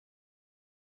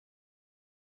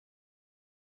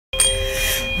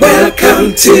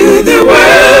Welcome to the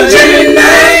World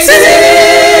United.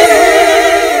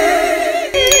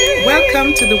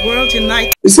 Welcome to the World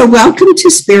United. So welcome to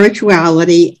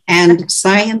spirituality and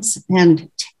science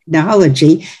and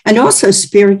technology, and also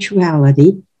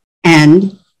spirituality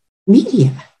and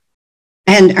media.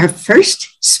 And our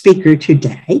first speaker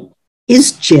today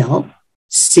is Jill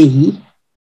C.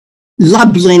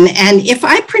 Lublin. And if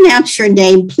I pronounce your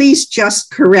name, please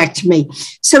just correct me.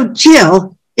 So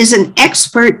Jill is an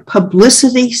expert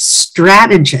publicity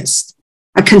strategist,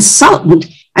 a consultant,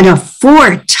 and a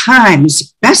 4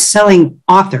 times best-selling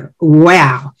author.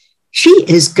 Wow. She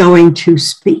is going to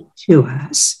speak to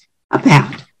us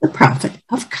about the profit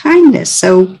of kindness.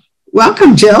 So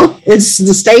welcome, Jill. The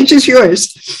stage is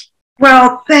yours.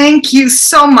 Well, thank you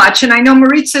so much. And I know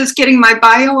Maritza is getting my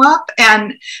bio up,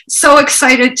 and so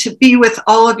excited to be with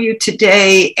all of you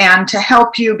today and to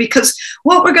help you, because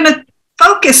what we're going to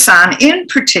focus on in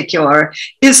particular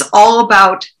is all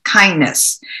about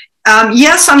kindness.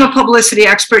 Yes, I'm a publicity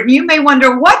expert, and you may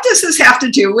wonder, what does this have to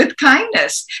do with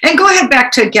kindness? And go ahead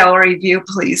back to gallery view,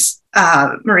 please,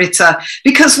 Maritza,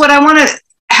 because what I want to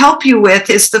help you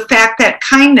with is the fact that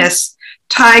kindness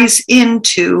ties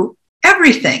into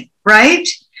everything. Right?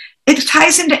 It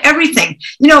ties into everything.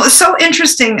 You know, it's so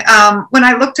interesting when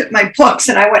I looked at my books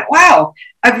and I went, wow,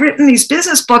 I've written these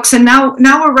business books and now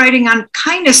we're writing on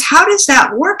kindness. How does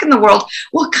that work in the world?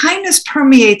 Well, kindness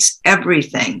permeates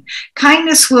everything.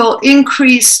 Kindness will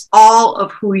increase all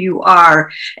of who you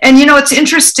are. And, you know, it's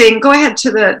interesting. Go ahead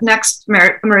to the next,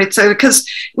 Maritza, because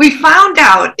we found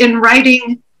out in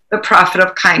writing The Profit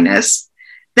of Kindness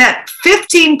that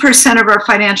 15% of our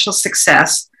financial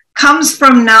success comes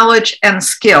from knowledge and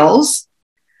skills,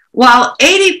 while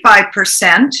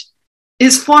 85%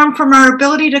 is formed from our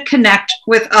ability to connect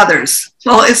with others.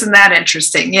 Well, isn't that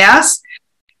interesting? Yes.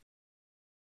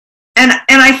 And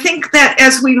I think that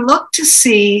as we look to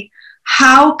see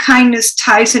how kindness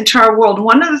ties into our world,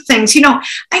 one of the things, you know,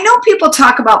 I know people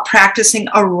talk about practicing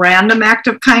a random act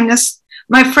of kindness.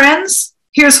 My friends,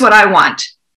 here's what I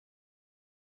want.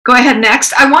 Go ahead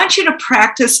next. I want you to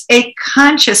practice a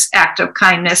conscious act of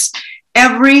kindness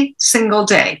every single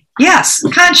day. Yes,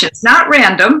 conscious, not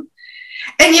random.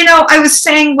 And, you know, I was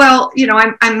saying, well, you know,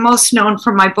 I'm most known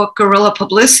for my book, Guerrilla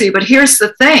Publicity, but here's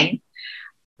the thing.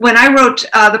 When I wrote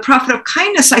The Profit of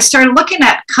Kindness, I started looking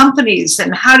at companies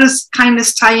and how does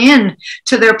kindness tie in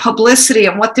to their publicity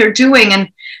and what they're doing.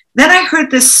 And then I heard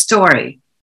this story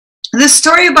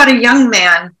about a young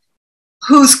man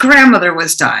whose grandmother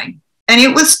was dying. And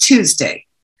it was Tuesday.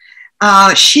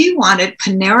 She wanted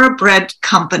Panera Bread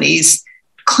Company's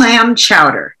clam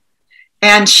chowder.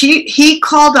 And he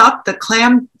called up the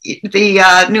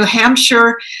New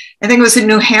Hampshire, I think it was in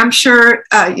New Hampshire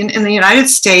in the United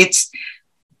States,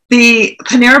 the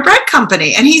Panera Bread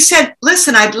Company. And he said,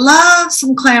 listen, I'd love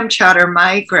some clam chowder.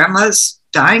 My grandma's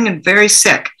dying and very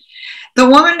sick. The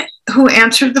woman who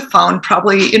answered the phone,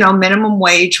 probably, you know, minimum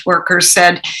wage worker,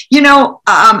 said, you know,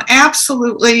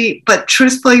 absolutely, but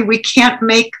truthfully, we can't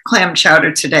make clam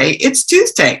chowder today. It's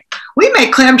Tuesday. We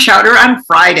make clam chowder on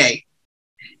Friday.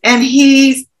 And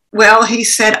he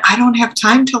said, I don't have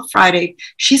time till Friday.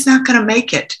 She's not going to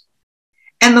make it.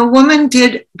 And the woman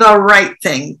did the right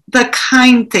thing, the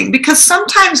kind thing, because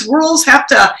sometimes rules have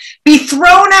to be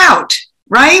thrown out.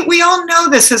 Right? We all know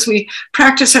this as we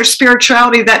practice our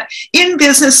spirituality, that in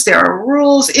business, there are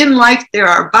rules, in life, there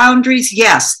are boundaries,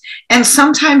 yes. And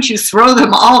sometimes you throw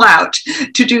them all out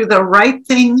to do the right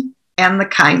thing and the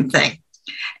kind thing.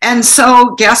 And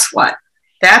so guess what?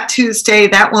 That Tuesday,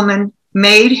 that woman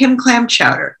made him clam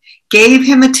chowder, gave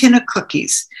him a tin of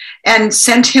cookies, and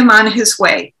sent him on his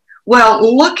way.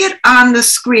 Well, look at on the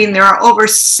screen, there are over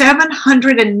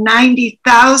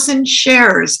 790,000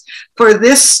 shares for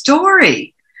this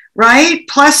story, right?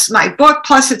 Plus my book,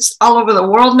 plus it's all over the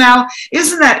world now.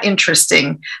 Isn't that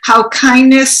interesting how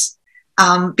kindness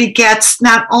begets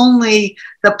not only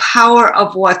the power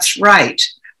of what's right,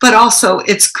 but also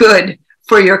it's good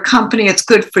for your company, it's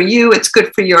good for you, it's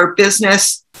good for your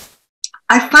business.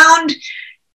 I found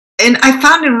in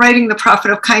writing The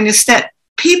Profit of Kindness that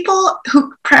people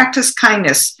who practice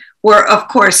kindness were, of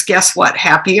course, guess what,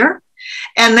 happier.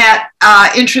 And that,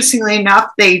 interestingly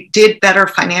enough, they did better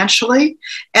financially.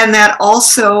 And that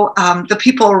also the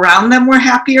people around them were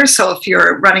happier. So if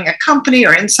you're running a company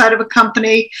or inside of a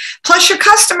company, plus your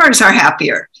customers are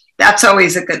happier. That's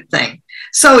always a good thing.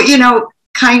 So, you know,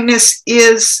 kindness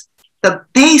is the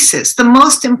basis, the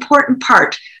most important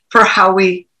part for how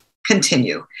we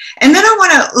continue. And then I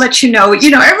want to let you know,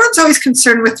 everyone's always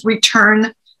concerned with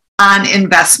return on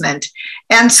investment.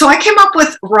 And so I came up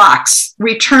with ROCKS,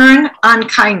 return on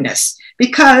kindness,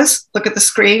 because look at the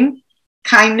screen,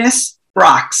 kindness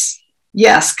rocks.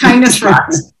 Yes, kindness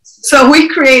rocks. So we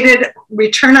created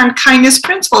return on kindness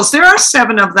principles. There are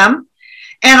 7 of them,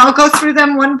 and I'll go through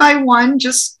them one by one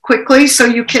just quickly so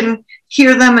you can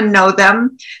hear them and know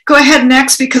them. Go ahead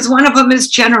next, because one of them is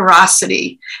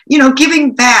generosity. You know,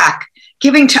 giving back,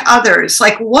 giving to others.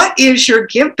 Like, what is your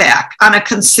give back on a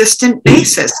consistent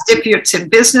basis? If it's in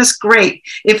business, great.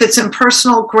 If it's in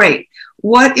personal, great.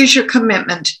 What is your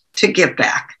commitment to give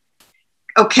back?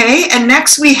 Okay, and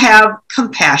next we have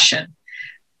compassion.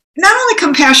 Not only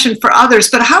compassion for others,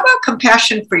 but how about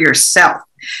compassion for yourself?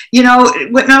 You know,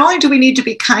 not only do we need to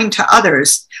be kind to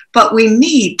others, but we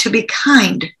need to be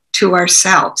kind to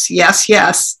ourselves. Yes,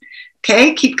 yes.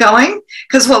 Okay, keep going.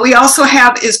 Because what we also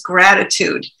have is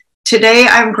gratitude. Today,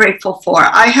 I'm grateful for.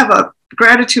 I have a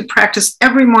gratitude practice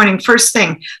every morning. First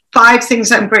thing, 5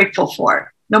 things I'm grateful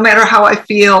for, no matter how I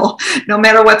feel, no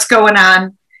matter what's going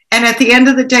on. And at the end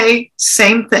of the day,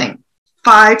 same thing.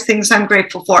 5 things I'm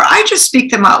grateful for. I just speak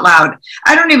them out loud.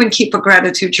 I don't even keep a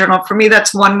gratitude journal. For me,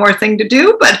 that's one more thing to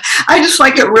do, but I just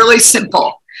like it really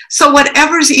simple. So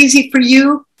whatever's easy for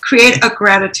you, create a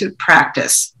gratitude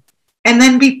practice. And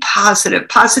then be positive.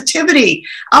 Positivity,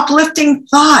 uplifting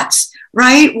thoughts,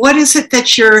 right? What is it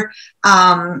that you're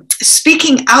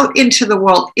speaking out into the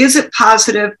world? Is it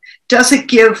positive? Does it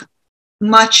give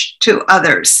much to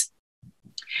others?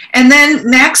 And then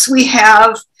next we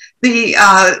have the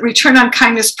return on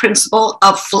kindness principle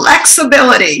of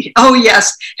flexibility. Oh,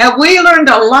 yes. Have we learned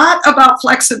a lot about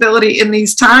flexibility in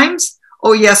these times?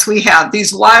 Oh, yes, we have,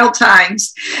 these wild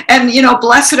times. And, you know,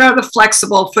 blessed are the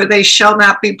flexible, for they shall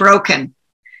not be broken.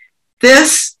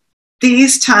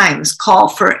 These times call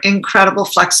for incredible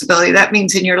flexibility. That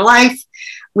means in your life,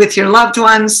 with your loved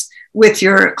ones, with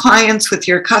your clients, with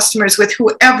your customers, with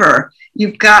whoever,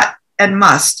 you've got and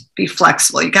must be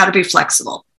flexible. You got to be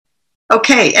flexible.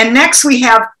 Okay, and next we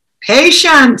have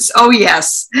patience. Oh,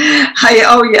 yes.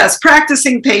 Oh, yes.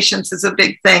 Practicing patience is a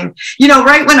big thing. You know,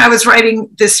 right when I was writing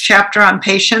this chapter on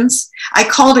patience, I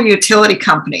called a utility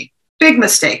company. Big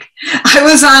mistake. I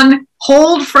was on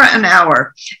hold for an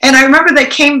hour. And I remember they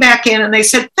came back in and they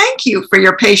said, "Thank you for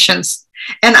your patience."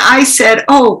 And I said,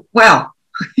 "Oh, well,"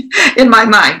 in my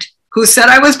mind, who said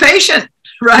I was patient,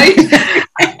 right?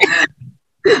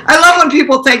 I love when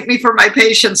people thank me for my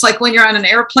patience, like when you're on an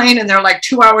airplane and they're like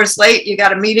 2 hours late, you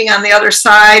got a meeting on the other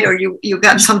side, or you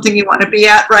got something you want to be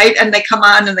at, right? And they come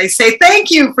on and they say,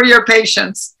 "Thank you for your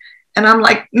patience." And I'm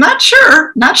like, not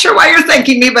sure why you're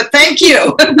thanking me, but thank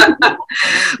you.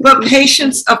 But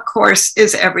patience, of course,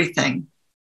 is everything.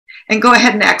 And go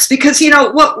ahead next, because, you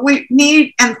know, what we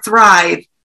need and thrive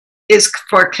is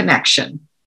for connection.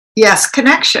 Yes,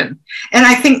 connection. And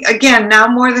I think, again, now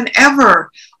more than ever,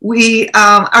 we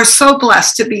are so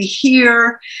blessed to be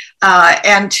here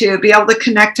and to be able to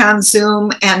connect on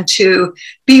Zoom and to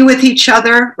be with each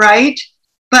other, right?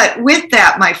 But with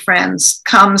that, my friends,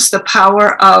 comes the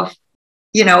power of,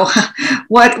 you know,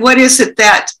 what is it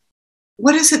that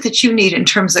you need in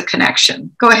terms of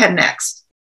connection? Go ahead next.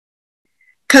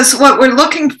 Because what we're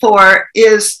looking for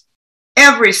is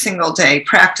every single day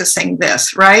practicing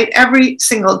this, right? Every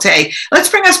single day. Let's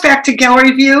bring us back to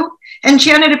gallery view. And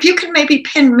Janet, if you can maybe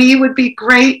pin me, would be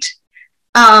great.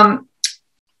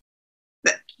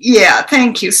 Yeah,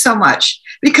 thank you so much.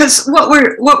 Because what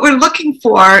we're looking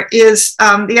for is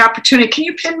the opportunity. Can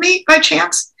you pin me by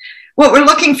chance? What we're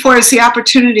looking for is the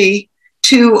opportunity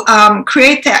to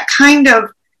create that kind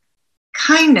of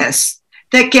kindness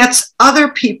that gets other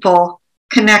people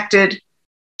connected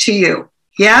to you.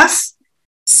 Yes?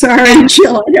 Sorry,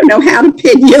 Jill, I don't know how to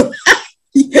pin you.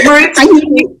 I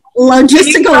need a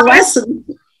logistical lesson.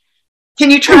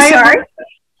 Can you try it?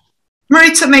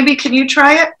 Maritza, maybe can you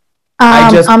try it?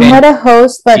 I'm not a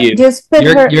host, but you. just put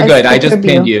her. You're good. I just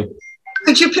pinned you.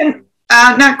 Could you pin?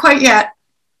 Not quite yet.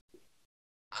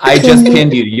 I just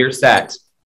pinned you. You're set.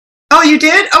 Oh, you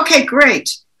did? Okay, great.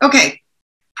 Okay,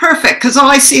 perfect. Because all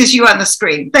I see is you on the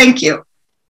screen. Thank you.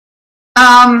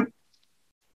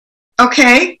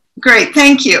 Okay, great.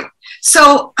 Thank you.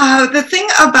 So the thing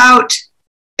about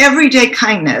everyday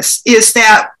kindness is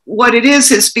that what it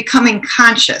is becoming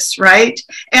conscious, right?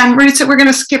 And Maritza, we're going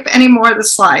to skip any more of the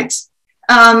slides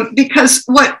because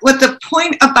what the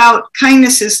point about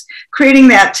kindness is creating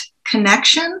that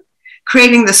connection,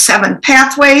 creating the 7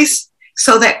 pathways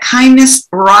so that kindness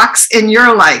rocks in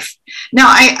your life. Now,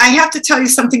 I have to tell you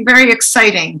something very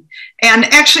exciting. And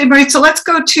actually, Maritza, let's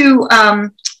go to,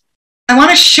 I want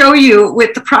to show you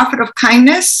with the Prophet of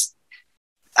Kindness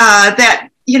that,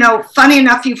 you know, funny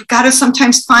enough, you've got to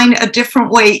sometimes find a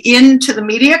different way into the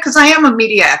media, because I am a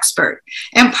media expert.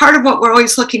 And part of what we're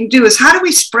always looking to do is how do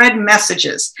we spread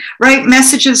messages, right?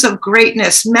 Messages of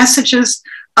greatness, messages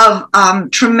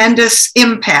of tremendous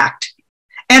impact.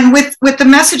 And with the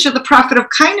message of the prophet of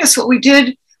kindness, what we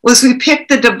did was we picked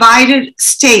the divided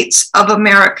states of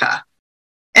America.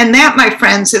 And that, my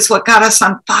friends, is what got us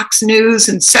on Fox News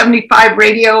and 75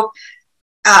 radio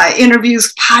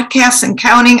interviews, podcasts and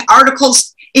counting,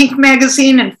 articles, Inc.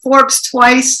 magazine and Forbes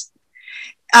twice.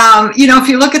 If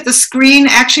you look at the screen,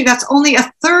 actually, that's only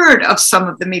a third of some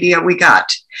of the media we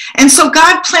got. And so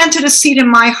God planted a seed in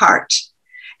my heart.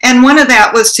 And one of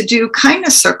that was to do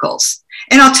kindness circles.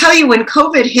 And I'll tell you, when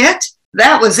COVID hit,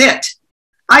 that was it.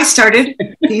 I started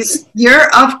this year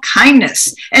of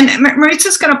kindness. And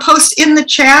Maritza's going to post in the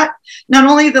chat not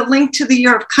only the link to the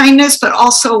year of kindness, but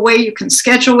also a way you can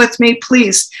schedule with me.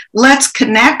 Please, let's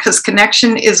connect, because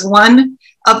connection is one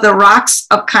of the rocks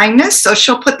of kindness. So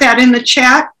she'll put that in the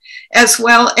chat, as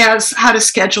well as how to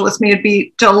schedule with me. It'd be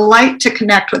a delight to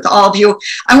connect with all of you.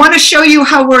 I want to show you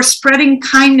how we're spreading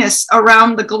kindness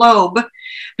around the globe,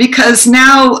 because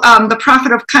now the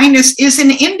Prophet of Kindness is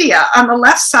in India. On the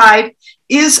left side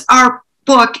is our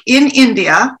book in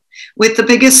India with the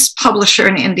biggest publisher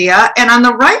in India. And on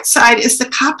the right side is the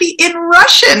copy in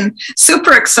Russian.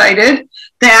 Super excited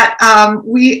that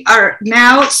we are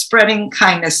now spreading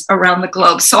kindness around the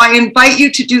globe. So I invite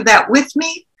you to do that with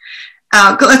me.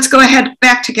 Let's go ahead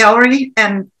back to gallery,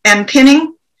 and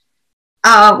pinning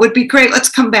would be great. Let's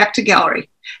come back to gallery.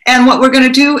 And what we're going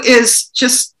to do is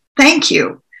just thank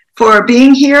you for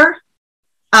being here.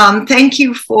 Thank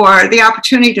you for the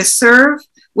opportunity to serve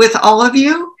with all of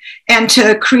you and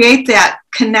to create that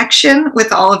connection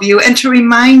with all of you and to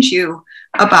remind you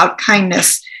about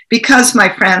kindness, because, my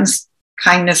friends,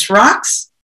 kindness rocks,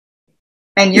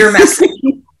 and your message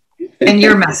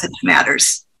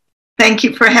matters. Thank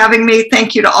you for having me.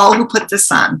 Thank you to all who put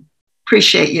this on.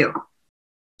 Appreciate you.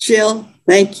 Jill,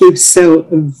 thank you so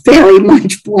very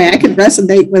much. Boy, I can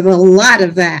resonate with a lot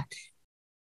of that.